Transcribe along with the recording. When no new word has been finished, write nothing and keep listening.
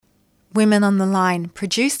Women on the Line,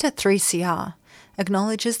 produced at 3CR,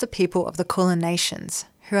 acknowledges the people of the Kulin Nations,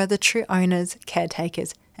 who are the true owners,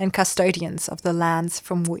 caretakers, and custodians of the lands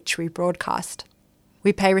from which we broadcast.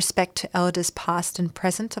 We pay respect to elders past and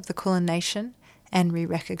present of the Kulin Nation, and we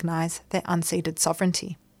recognise their unceded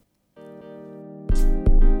sovereignty.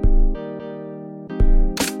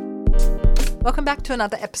 Welcome back to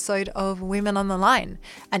another episode of Women on the Line,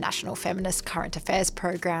 a national feminist current affairs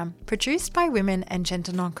program produced by women and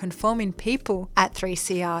gender non-conforming people at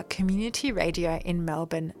 3CR Community Radio in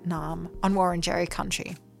Melbourne, Naarm, on Wurundjeri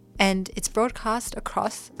country. And it's broadcast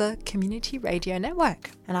across the Community Radio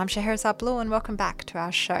Network. And I'm Scheherazade Blue, and welcome back to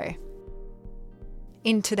our show.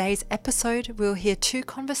 In today's episode, we'll hear two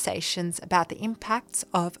conversations about the impacts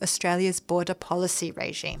of Australia's border policy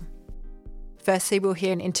regime. Firstly, we'll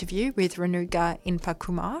hear an interview with Renuga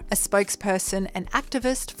Inpakumar, a spokesperson and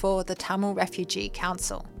activist for the Tamil Refugee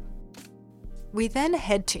Council. We then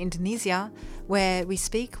head to Indonesia, where we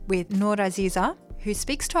speak with Nur Aziza, who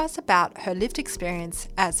speaks to us about her lived experience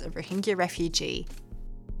as a Rohingya refugee.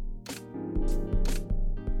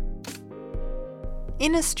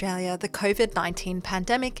 In Australia, the COVID-19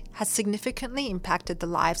 pandemic has significantly impacted the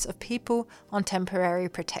lives of people on temporary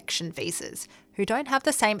protection visas who don't have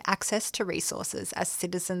the same access to resources as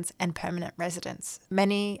citizens and permanent residents.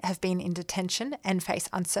 Many have been in detention and face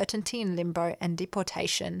uncertainty in limbo and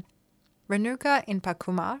deportation. Renuga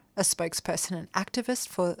Inpakumar, a spokesperson and activist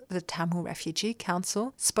for the Tamil Refugee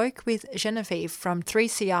Council, spoke with Genevieve from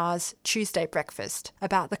 3CR's Tuesday Breakfast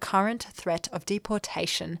about the current threat of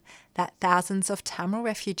deportation that thousands of Tamil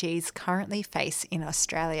refugees currently face in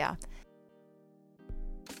Australia.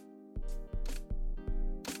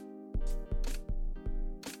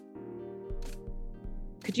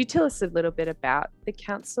 Could you tell us a little bit about the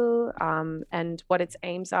council and what its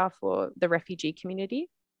aims are for the refugee community?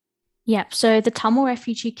 Yeah, so the Tamil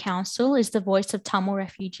Refugee Council is the voice of Tamil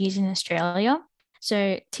refugees in Australia.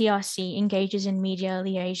 So TRC engages in media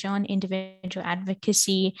liaison, individual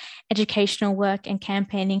advocacy, educational work, and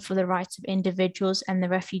campaigning for the rights of individuals and the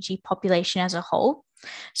refugee population as a whole.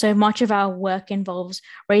 So much of our work involves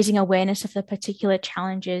raising awareness of the particular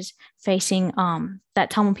challenges facing that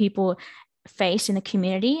Tamil people face in the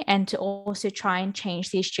community, and to also try and change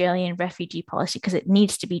the Australian refugee policy because it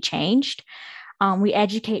needs to be changed. We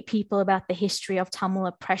educate people about the history of Tamil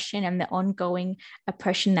oppression and the ongoing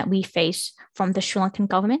oppression that we face from the Sri Lankan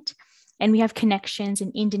government. And we have connections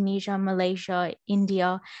in Indonesia, Malaysia,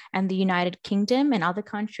 India, and the United Kingdom and other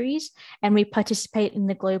countries. And we participate in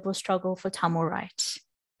the global struggle for Tamil rights.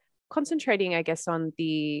 Concentrating, I guess, on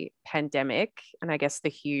the pandemic and I guess the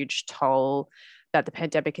huge toll that the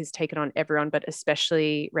pandemic has taken on everyone, but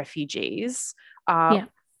especially refugees. Do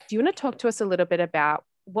you want to talk to us a little bit about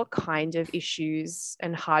what kind of issues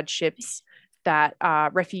and hardships that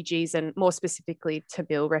refugees, and more specifically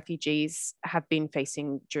Tamil refugees, have been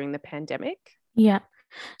facing during the pandemic? Yeah.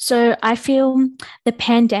 So I feel the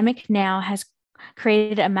pandemic now has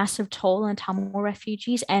created a massive toll on Tamil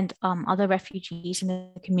refugees and other refugees in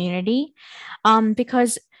the community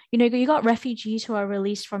because you got refugees who are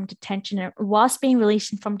released from detention, and whilst being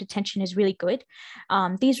released from detention is really good.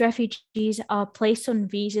 These refugees are placed on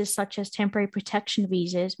visas such as temporary protection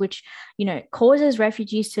visas, which, causes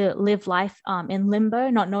refugees to live life in limbo,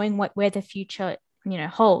 not knowing where the future,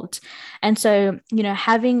 holds. And so,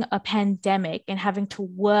 having a pandemic and having to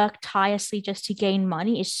work tirelessly just to gain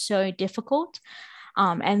money is so difficult.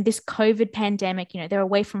 And this COVID pandemic, they're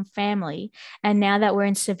away from family. And now that we're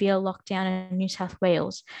in severe lockdown in New South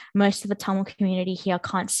Wales, most of the Tamil community here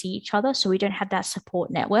can't see each other. So we don't have that support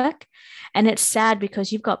network. And it's sad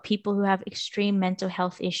because you've got people who have extreme mental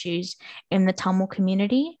health issues in the Tamil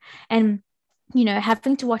community. And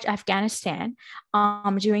having to watch Afghanistan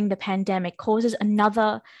during the pandemic causes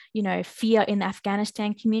another, fear in the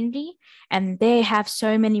Afghanistan community. And they have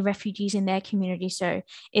so many refugees in their community. So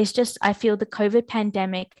it's just, I feel the COVID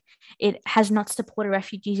pandemic, it has not supported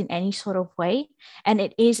refugees in any sort of way. And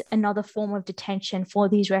it is another form of detention for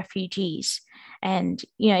these refugees. And,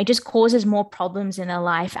 it just causes more problems in their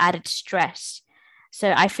life, added stress.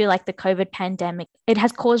 So I feel like the COVID pandemic, it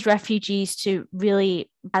has caused refugees to really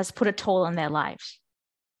has put a toll on their lives.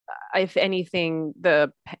 If anything,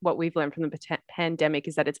 what we've learned from the pandemic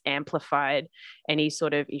is that it's amplified any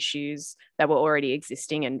sort of issues that were already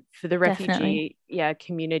existing. And for the refugee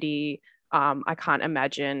community, I can't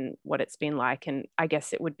imagine what it's been like. And I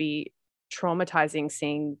guess it would be traumatizing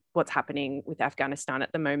seeing what's happening with Afghanistan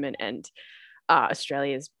at the moment, and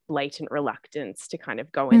Australia's blatant reluctance to kind of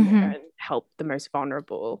go in there and help the most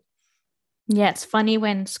vulnerable. Yeah, it's funny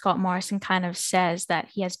when Scott Morrison kind of says that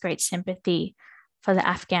he has great sympathy for the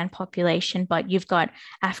Afghan population, but you've got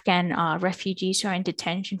Afghan refugees who are in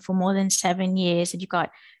detention for more than 7 years. And you've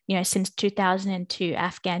got, since 2002,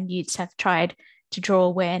 Afghan youths have tried to draw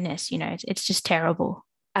awareness. It's just terrible.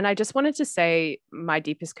 And I just wanted to say my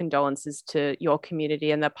deepest condolences to your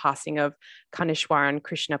community and the passing of Kanishwaran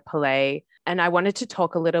Krishna Pillai. And I wanted to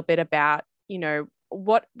talk a little bit about,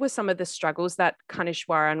 what were some of the struggles that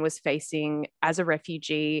Kanishwaran was facing as a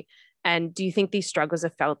refugee? And do you think these struggles are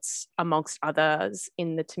felt amongst others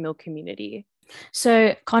in the Tamil community?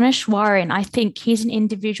 So Kanishwaran, I think he's an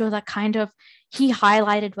individual that he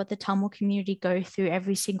highlighted what the Tamil community go through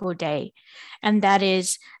every single day. And that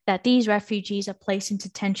is that these refugees are placed in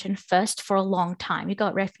detention first for a long time. You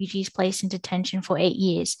got refugees placed in detention for 8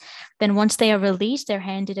 years. Then once they are released, they're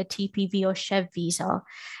handed a TPV or SHEV visa.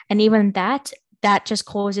 And even that just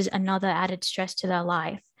causes another added stress to their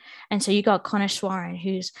life. And so you got Kanishwaran,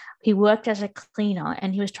 he worked as a cleaner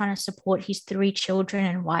and he was trying to support his 3 children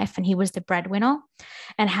and wife, and he was the breadwinner.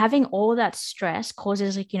 And having all that stress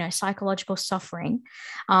causes psychological suffering.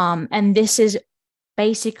 And this is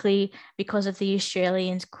basically because of the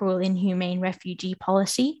Australians' cruel, inhumane refugee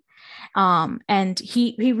policy. And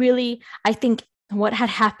he really, I think, what had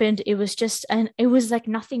happened, it was like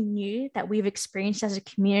nothing new that we've experienced as a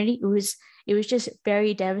community. It was just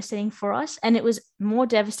very devastating for us. And it was more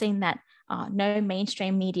devastating that no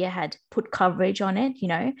mainstream media had put coverage on it,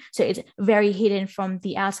 so it's very hidden from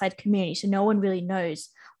the outside community. So no one really knows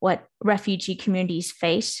what refugee communities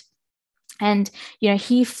face. And,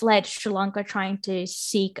 he fled Sri Lanka trying to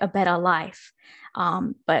seek a better life.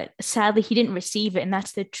 But sadly, he didn't receive it. And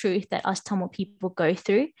that's the truth that us Tamil people go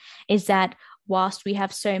through, is that whilst we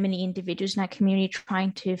have so many individuals in our community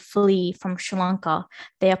trying to flee from Sri Lanka,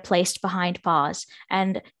 they are placed behind bars.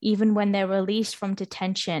 And even when they're released from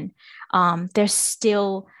detention, they're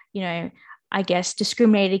still, I guess,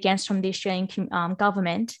 discriminated against from the Australian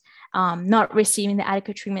government, not receiving the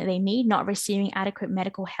adequate treatment they need, not receiving adequate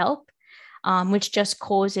medical help, which just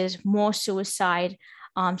causes more suicide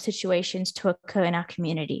situations to occur in our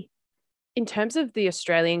community. In terms of the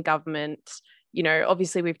Australian government,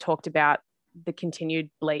 obviously we've talked about the continued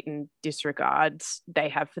blatant disregards they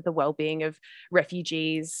have for the well-being of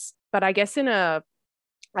refugees. But I guess in a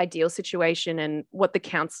ideal situation and what the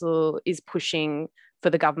council is pushing for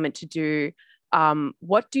the government to do,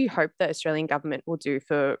 what do you hope the Australian government will do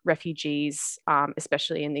for refugees,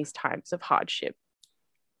 especially in these times of hardship?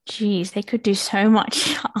 Geez, they could do so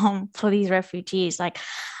much for these refugees.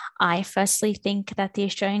 I firstly think that the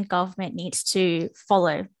Australian government needs to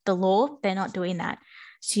follow the law. They're not doing that.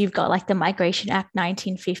 So you've got the Migration Act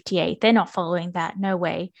 1958. They're not following that. No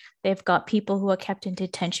way. They've got people who are kept in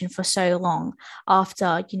detention for so long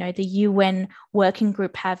after, the UN working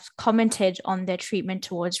group have commented on their treatment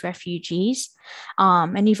towards refugees.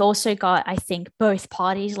 And you've also got, I think, both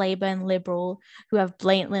parties, Labor and Liberal, who have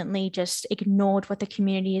blatantly just ignored what the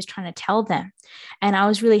community is trying to tell them. And I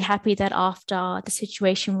was really happy that after the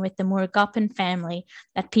situation with the Murugappan family,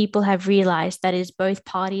 that people have realized that it is both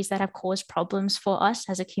parties that have caused problems for us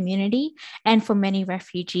as a community and for many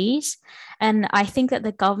refugees. And I think that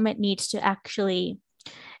the government needs to actually,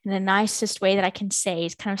 in the nicest way that I can say,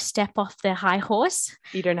 is kind of step off their high horse.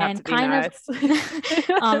 You don't have to be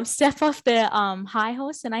nice. Step off their high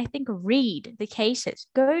horse and I think read the cases,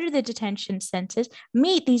 go to the detention centers,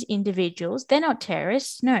 meet these individuals. They're not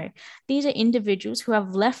terrorists. No, these are individuals who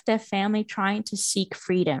have left their family trying to seek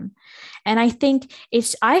freedom. And I think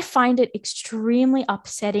I find it extremely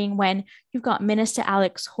upsetting when you've got Minister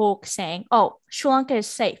Alex Hawke saying, oh, Sri Lanka is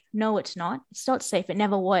safe. No, it's not. It's not safe. It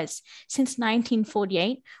never was. Since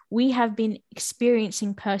 1948, we have been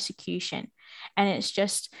experiencing persecution. And it's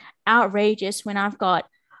just outrageous when I've got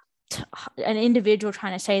an individual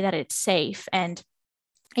trying to say that it's safe. And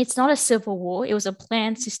it's not a civil war. It was a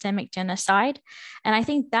planned systemic genocide. And I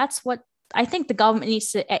think that's what I think the government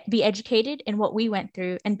needs to be educated in what we went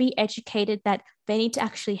through and be educated that they need to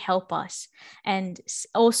actually help us. And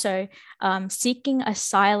also seeking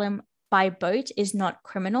asylum by boat is not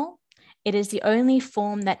criminal. It is the only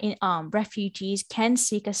form that refugees can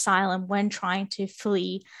seek asylum when trying to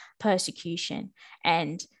flee persecution.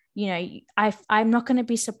 And I'm not going to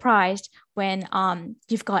be surprised when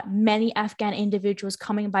you've got many Afghan individuals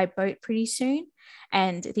coming by boat pretty soon,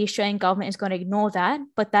 and the Australian government is going to ignore that.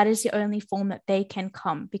 But that is the only form that they can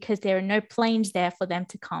come, because there are no planes there for them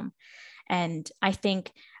to come. And I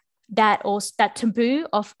think that taboo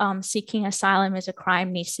of seeking asylum as a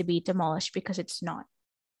crime needs to be demolished, because it's not.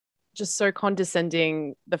 Just so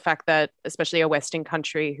condescending, the fact that especially a Western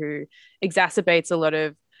country who exacerbates a lot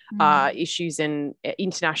of issues in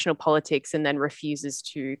international politics and then refuses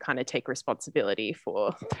to kind of take responsibility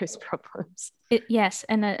for those problems. Yes,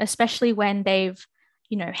 and especially when they've,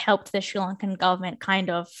 helped the Sri Lankan government kind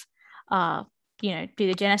of, do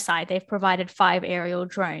the genocide. They've provided 5 aerial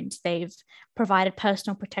drones. They've provided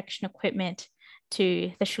personal protection equipment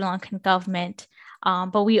to the Sri Lankan government.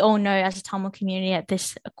 But we all know as a Tamil community that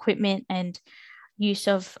this equipment and use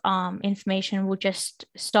of information will just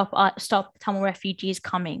stop Tamil refugees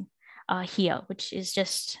coming here, which is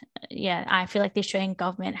just, I feel like the Australian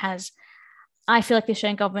government has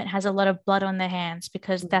a lot of blood on their hands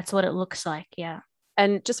because that's what it looks like. Yeah.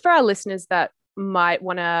 And just for our listeners that might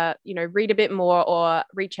want to, read a bit more or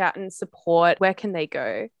reach out and support, where can they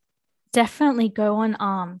go? Definitely go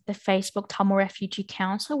on the Facebook Tamil Refugee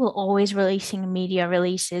Council. We're always releasing media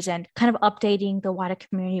releases and kind of updating the wider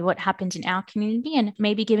community, what happens in our community, and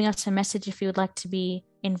maybe giving us a message if you would like to be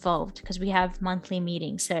involved, because we have monthly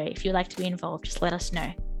meetings. So if you'd like to be involved, just let us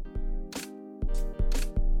know.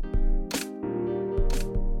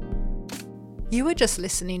 You were just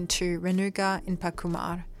listening to Renuga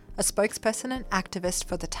Inpakumar, a spokesperson and activist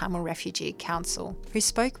for the Tamil Refugee Council, who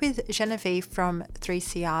spoke with Genevieve from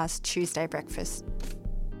 3CR's Tuesday Breakfast.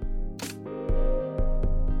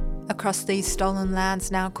 Across these stolen lands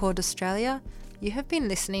now called Australia, you have been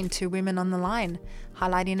listening to Women on the Line,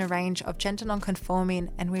 highlighting a range of gender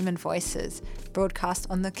non-conforming and women voices, broadcast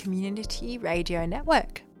on the Community Radio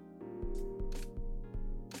Network.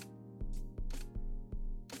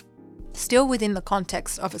 Still within the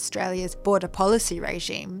context of Australia's border policy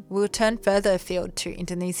regime, we'll turn further afield to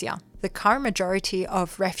Indonesia. The current majority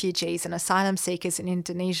of refugees and asylum seekers in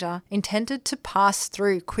Indonesia intended to pass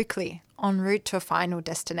through quickly en route to a final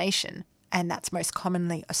destination, and that's most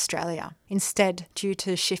commonly Australia. Instead, due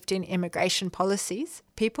to shifting immigration policies,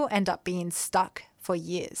 people end up being stuck for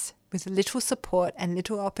years, with little support and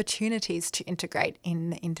little opportunities to integrate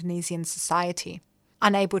in the Indonesian society.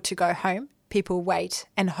 Unable to go home, people wait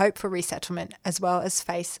and hope for resettlement, as well as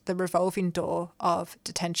face the revolving door of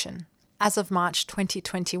detention. As of March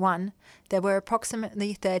 2021, there were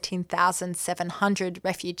approximately 13,700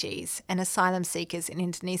 refugees and asylum seekers in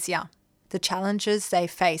Indonesia. The challenges they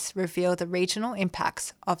face reveal the regional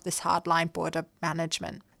impacts of this hardline border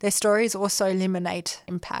management. Their stories also illuminate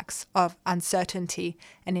impacts of uncertainty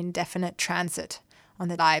and indefinite transit on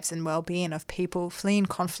the lives and well-being of people fleeing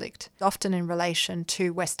conflict, often in relation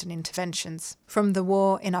to Western interventions. From the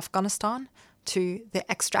war in Afghanistan to the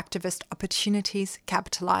extractivist opportunities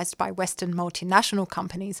capitalised by Western multinational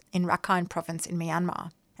companies in Rakhine Province in Myanmar.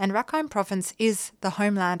 And Rakhine Province is the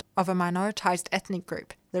homeland of a minoritised ethnic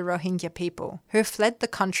group, the Rohingya people, who have fled the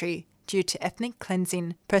country due to ethnic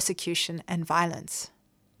cleansing, persecution and violence.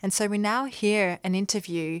 And so we now hear an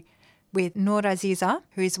interview with Nur Aziza,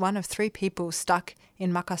 who is one of 3 people stuck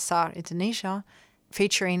in Makassar, Indonesia,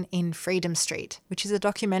 featuring in Freedom Street, which is a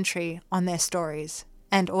documentary on their stories,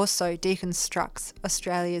 and also deconstructs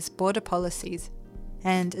Australia's border policies.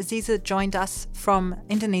 And Aziza joined us from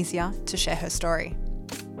Indonesia to share her story.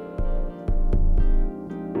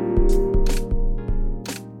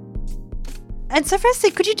 And so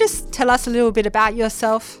firstly, could you just tell us a little bit about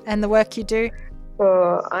yourself and the work you do?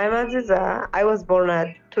 So I'm Aziza. I was born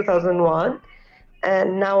at 2001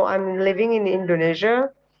 and now I'm living in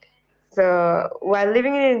Indonesia. So while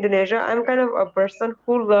living in Indonesia, I'm kind of a person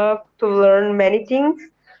who loves to learn many things,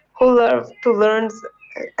 who loves to learn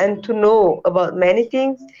and to know about many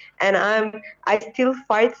things. And I still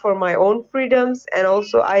fight for my own freedoms, and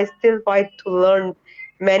also I still fight to learn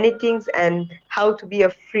many things and how to be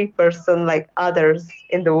a free person like others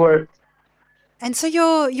in the world. And so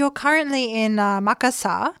you're currently in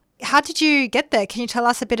Makassar. How did you get there? Can you tell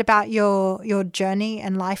us a bit about your journey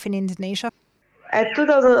and life in Indonesia? At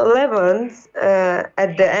 2011,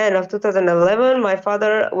 at the end of 2011, my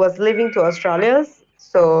father was leaving to Australia.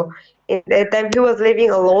 So in that time, he was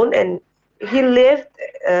living alone, and he left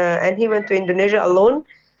and he went to Indonesia alone.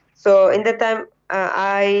 So in that time,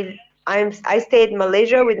 I stayed in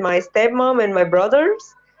Malaysia with my stepmom and my brothers.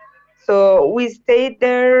 So we stayed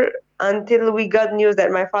there until we got news that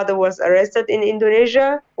my father was arrested in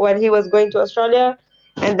Indonesia when he was going to Australia.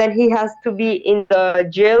 And then he has to be in the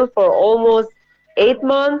jail for almost 8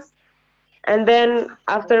 months. And then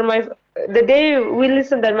after the day we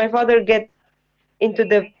listened that my father get into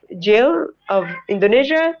the jail of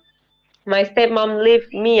Indonesia, my stepmom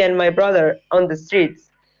left me and my brother on the streets.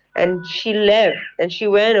 And she left and she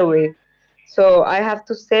went away. So I have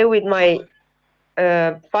to stay with my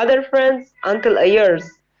father friends until a year.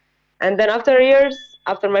 And then after years,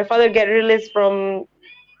 after my father get released from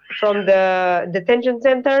the detention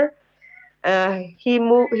center, he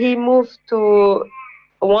moved to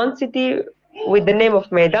one city with the name of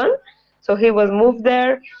Medan. So he was moved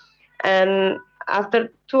there, and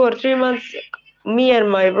after 2 or 3 months, me and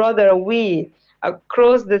my brother, we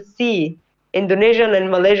crossed the sea, Indonesian and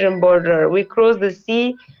Malaysian border. We crossed the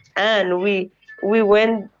sea, and we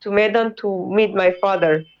went to Medan to meet my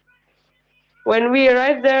father. When we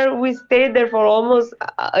arrived there, we stayed there for almost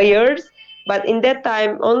a years. But in that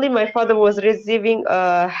time, only my father was receiving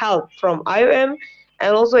help from IOM,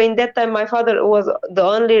 and also in that time, my father was the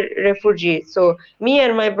only refugee. So me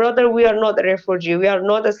and my brother, we are not a refugee. We are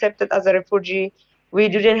not accepted as a refugee. We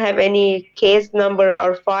didn't have any case number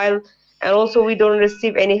or file, and also we don't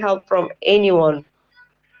receive any help from anyone.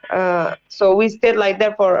 So we stayed like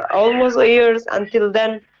that for almost a years. Until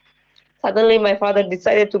then, suddenly my father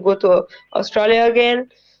decided to go to Australia again.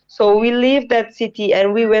 So we left that city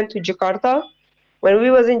and we went to Jakarta. When we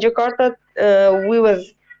was in Jakarta, we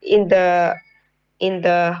was in the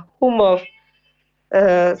home of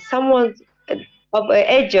someone, of an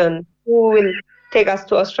agent who will take us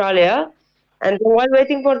to Australia. And while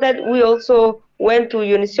waiting for that, we also went to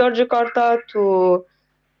UNICEF Jakarta to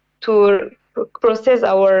process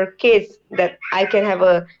our case that I can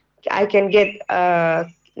get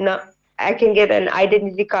no, I can get an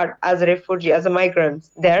identity card as a refugee, as a migrant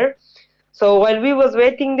there. So while we was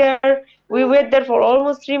waiting there, we wait there for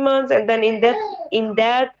almost 3 months, and then in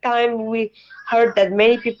that time we heard that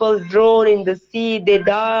many people drowned in the sea, they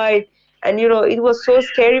died, and it was so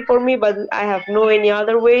scary for me. But I have no any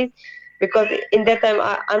other ways, because in that time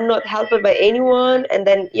I'm not helped by anyone, and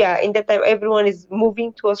then yeah, in that time everyone is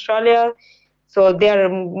moving to Australia, so they are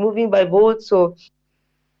moving by boat. So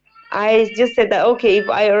I just said that okay, if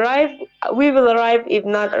I arrive, we will arrive. If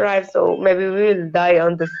not arrive, so maybe we will die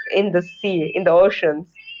in the sea, in the oceans.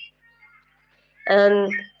 And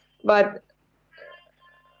but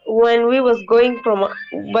when we was going from,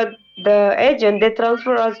 but the agent, they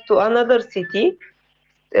transfer us to another city,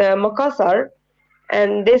 Makassar,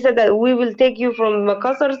 and they said that we will take you from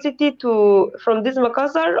Makassar city to from this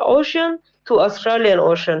Makassar ocean to Australian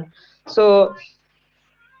Ocean. So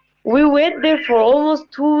we wait there for almost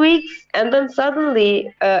 2 weeks, and then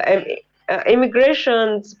suddenly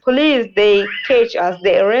immigration police, they catch us,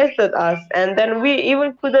 they arrested us, and then we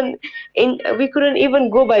couldn't even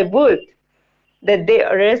go by boat, that they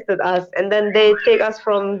arrested us, and then they take us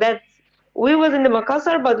from that. We was in the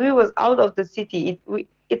Makassar, but we was out of the city.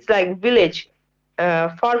 It's like village,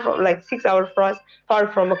 far from, like 6 hours far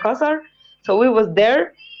from Makassar. So we was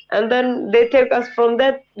there, and then they take us from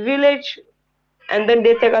that village, and then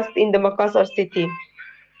they take us in the Makassar city.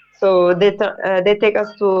 So they take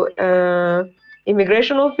us to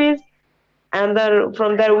immigration office, and then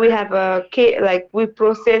from there we have like we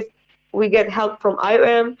process, we get help from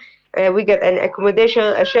IOM, we get an accommodation,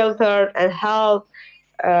 a shelter, and help,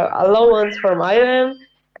 allowance from IOM.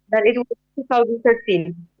 Then it was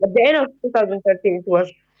 2013. At the end of 2013 it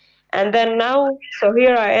was, and then now, so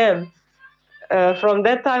here I am. From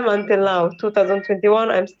that time until now,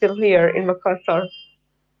 2021, I'm still here in Makassar.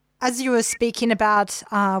 As you were speaking about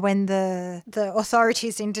when the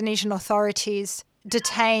authorities, Indonesian authorities,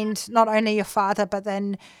 detained not only your father but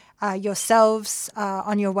then yourselves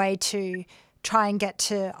on your way to try and get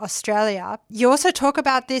to Australia. You also talk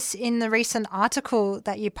about this in the recent article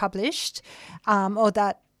that you published,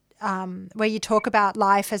 where you talk about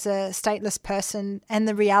life as a stateless person and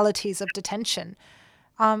the realities of detention.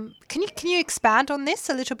 Can you expand on this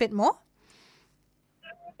a little bit more?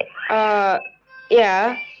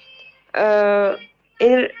 Yeah. I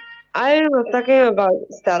was talking about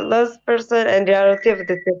stateless person and reality of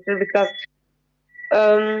detention because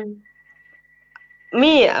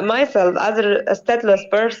me myself as a stateless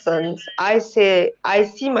person, I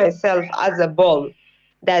see myself as a ball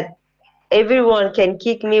that everyone can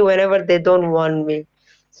kick me whenever they don't want me.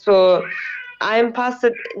 So I'm passed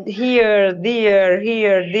here,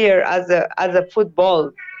 there as a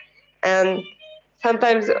football, and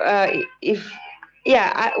sometimes if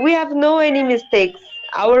we have no any mistakes.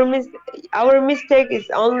 Our mistake is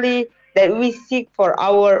only that we seek for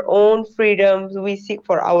our own freedoms, we seek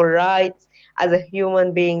for our rights as a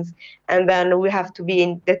human beings, and then we have to be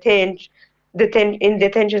in detention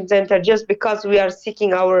center just because we are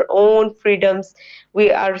seeking our own freedoms.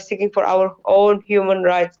 We are seeking for our own human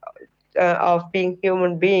rights, of being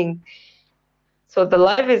human being. So the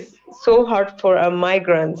life is so hard for a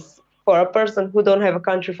migrants, for a person who don't have a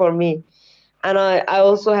country, for me. And I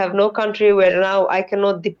also have no country where now I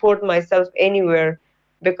cannot deport myself anywhere,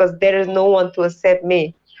 because there is no one to accept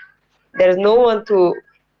me. There is no one to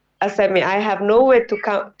accept me. I have no way to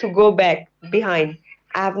go back behind.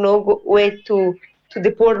 I have no way to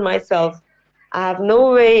deport myself. I have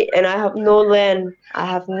no way, and I have no land. I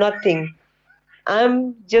have nothing.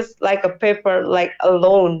 I'm just like a paper, like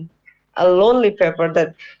alone, a lonely paper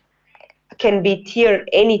that can be teared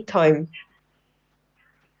anytime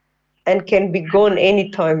and can be gone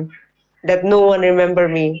anytime. That no one remember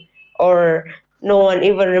me, or no one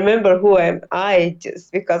even remember who am I,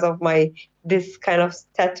 just because of my this kind of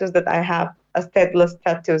status that I have, a stateless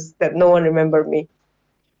status, that no one remember me.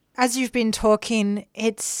 As you've been talking,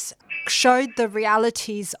 it's showed the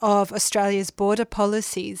realities of Australia's border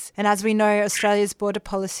policies. And as we know, Australia's border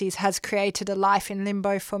policies has created a life in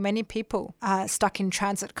limbo for many people stuck in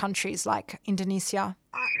transit countries like Indonesia.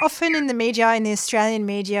 Often in the media, in the Australian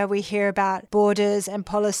media, we hear about borders and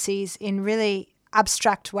policies in really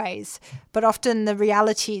abstract ways, but often the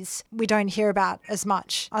realities we don't hear about as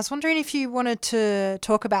much. I was wondering if you wanted to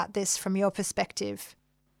talk about this from your perspective.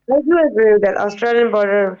 I do agree that Australian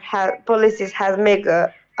border policies has made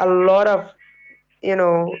a lot of,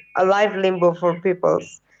 a life limbo for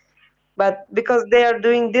peoples. But because they are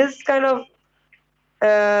doing this kind of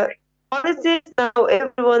uh, policies, now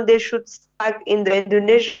everyone they should stuck in the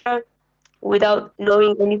Indonesia without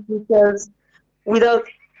knowing any futures, without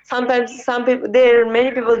sometimes some people there are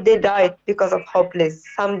many people they died because of hopeless.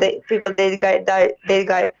 People die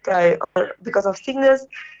because of sickness,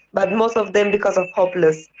 but most of them because of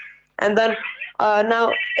hopeless. And then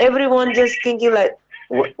now everyone just thinking like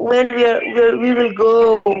when we will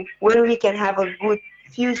go, when we can have a good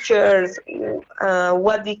futures,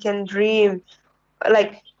 what we can dream.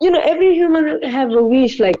 Like every human have a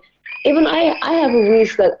wish. Like even I have a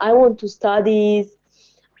wish that I want to study,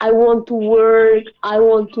 I want to work, I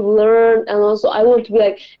want to learn, and also I want to be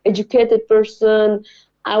like educated person.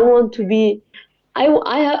 I want to be. I'm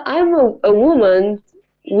a woman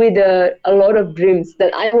with a lot of dreams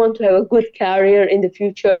that I want to have a good career in the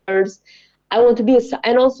futures. I want to be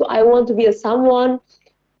and also I want to be someone,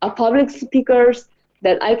 a public speaker,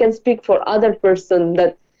 that I can speak for other person.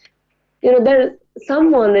 That there's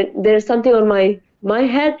something on my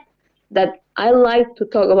head that I like to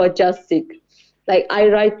talk about justice. Like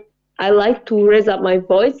I like to raise up my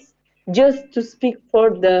voice just to speak for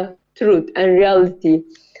the truth and reality.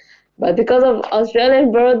 But because of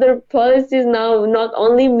Australian border policies now, not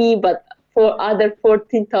only me, but for other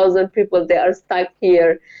 14,000 people, they are stuck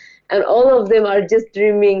here. And all of them are just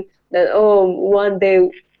dreaming that, oh, one day,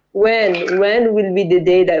 when will be the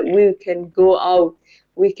day that we can go out,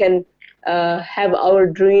 we can have our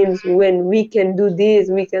dreams, when we can do this,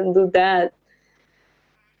 we can do that.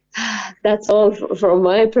 That's all from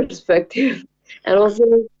my perspective. And also,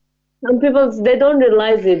 some people they don't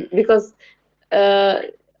realize it because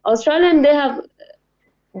Australian they have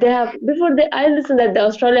before I listened that the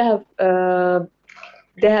Australia have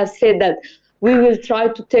they have said that we will try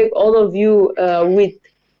to take all of you with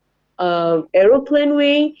aeroplane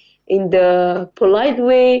way, in the polite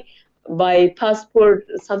way, by passport,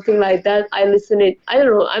 something like that. I listened it. I don't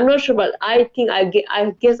know. I'm not sure, but I think I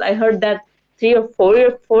guess I heard that 4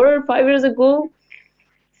 or 5 years ago.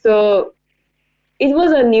 So it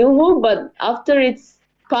was a new hope, but after it's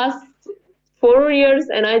past 4 years,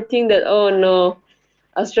 and I think that, oh no,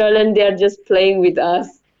 Australian, they are just playing with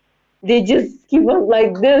us. They just keep us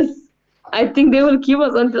like this. I think they will keep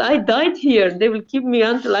us until I died here. They will keep me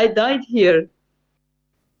until I died here.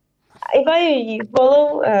 If I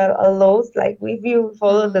follow laws, like if you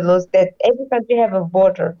follow the laws that every country have a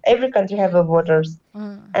border, every country have a borders,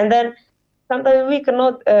 and then sometimes we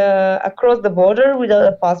cannot across the border without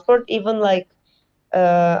a passport. Even like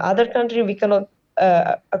other country, we cannot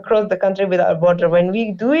across the country without a border. When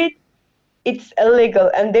we do it, it's illegal,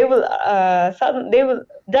 and they will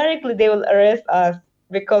they will arrest us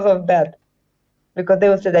because of that, because they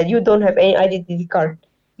will say that you don't have any identity card,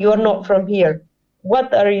 you are not from here,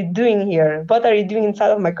 what are you doing here, what are you doing inside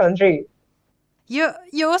of my country. You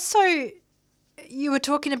also, you were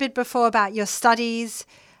talking a bit before about your studies,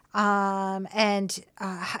 and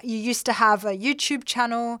you used to have a YouTube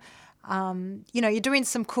channel. You're doing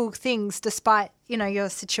some cool things despite your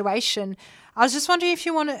situation. I was just wondering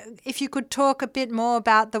if you could talk a bit more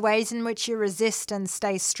about the ways in which you resist and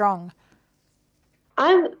stay strong.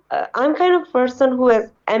 I'm kind of person who has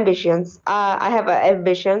ambitions. I have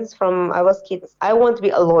ambitions from I was kids. I want to be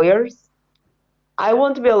a lawyer. I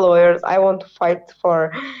want to be a lawyer. I want to fight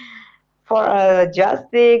for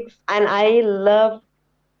justice, and I love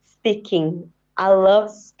speaking. I love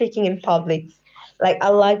speaking in public. Like I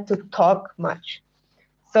like to talk much.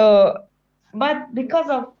 So, but because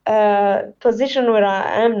of position where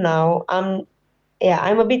I am now, I'm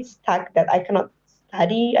a bit stuck that I cannot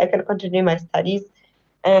study. I cannot continue my studies.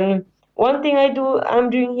 And one thing I'm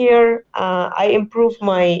doing here, I improve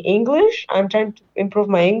my English. I'm trying to improve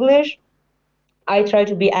my English. I try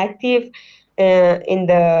to be active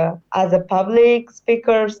as a public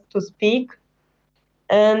speaker to speak.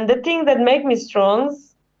 And the thing that makes me strong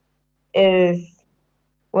is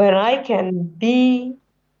when I can be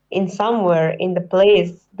in somewhere in the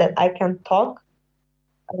place that I can talk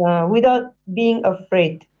without being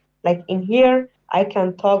afraid. Like in here, I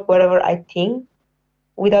can talk whatever I think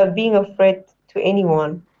without being afraid to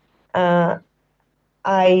anyone. Uh,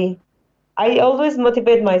 I I always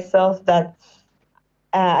motivate myself that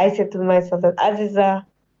I said to myself that Aziza,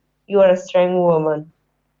 you are a strong woman.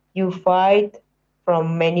 You fight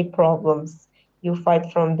from many problems. You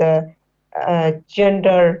fight from the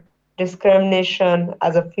gender discrimination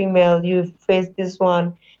as a female. You face this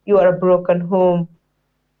one. You are a broken home.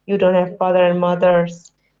 You don't have father and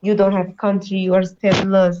mothers. You don't have country. You are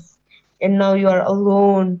stateless. And now you are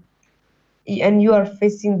alone. And you are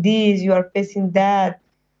facing this. You are facing that.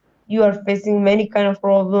 You are facing many kind of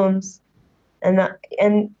problems. And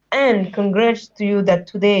congrats to you that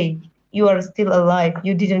today you are still alive.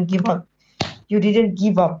 You didn't give up. You didn't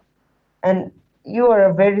give up. And you are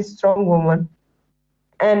a very strong woman.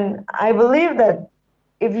 And I believe that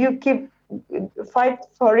if you keep fight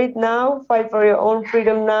for it now, fight for your own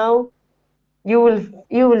freedom now, you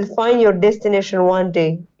will find your destination one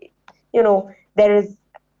day. There is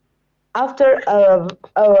after a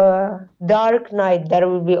dark night, there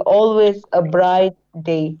will be always a bright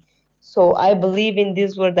day. So I believe in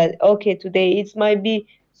this word that okay, today it might be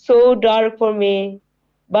so dark for me,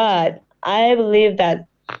 but I believe that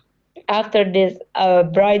after this, a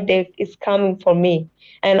bright day is coming for me.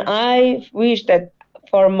 And I wish that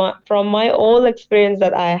from my own experience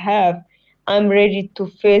that I have, I'm ready to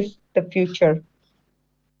face the future.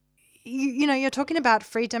 You're talking about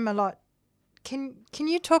freedom a lot. Can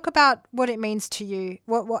you talk about what it means to you?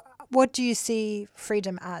 What do you see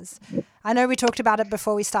freedom as? I know we talked about it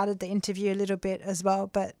before we started the interview a little bit as well,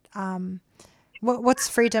 but what's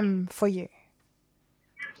freedom for you?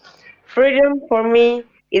 Freedom for me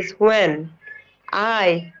is when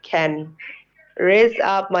I can raise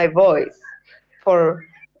up my voice for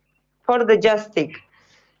the justice.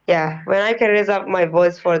 Yeah, when I can raise up my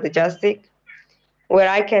voice for the justice, where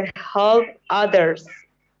I can help others,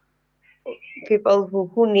 people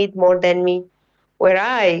who need more than me, where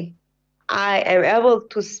I am able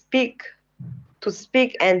to speak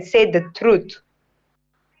and say the truth.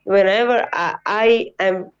 Whenever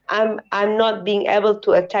I'm not being able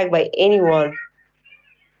to attack by anyone.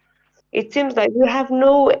 It seems like we have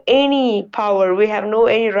no any power, we have no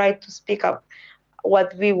any right to speak up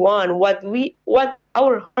what we want, what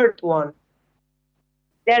our heart wants.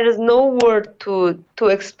 There is no word to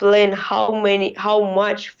explain how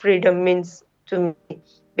much freedom means to me,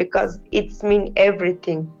 because it's mean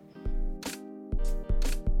everything.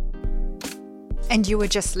 And you were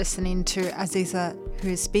just listening to Aziza, who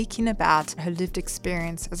is speaking about her lived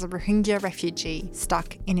experience as a Rohingya refugee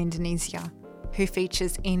stuck in Indonesia, who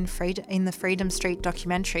features in the Freedom Street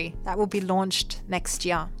documentary that will be launched next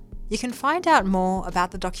year. You can find out more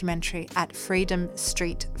about the documentary at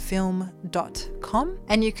freedomstreetfilm.com,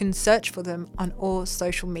 and you can search for them on all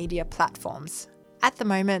social media platforms. At the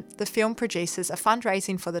moment, the film producers are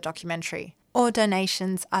fundraising for the documentary. All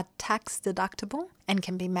donations are tax deductible and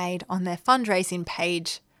can be made on their fundraising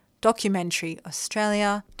page,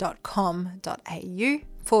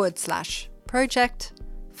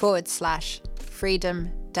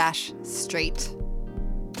 documentaryaustralia.com.au/project/freedom-street.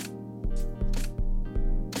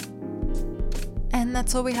 And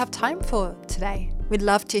that's all we have time for today. We'd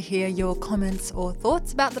love to hear your comments or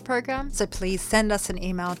thoughts about the program, so please send us an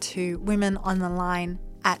email to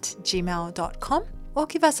womenontheline@gmail.com or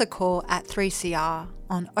give us a call at 3CR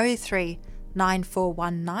on 03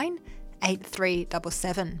 9419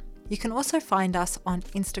 8377. You can also find us on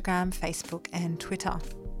Instagram, Facebook and Twitter.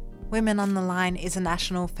 Women on the Line is a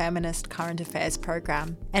national feminist current affairs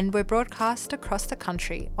program, and we're broadcast across the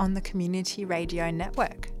country on the Community Radio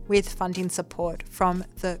Network with funding support from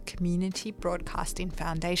the Community Broadcasting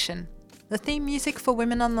Foundation. The theme music for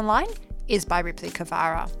Women on the Line is by Ripley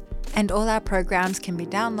Kavara, and all our programs can be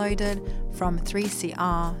downloaded from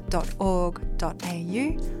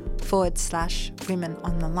 3cr.org.au/Women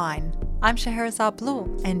on the Line. I'm Scheherazade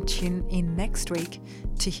Blue, and tune in next week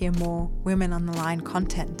to hear more Women on the Line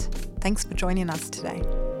content. Thanks for joining us today.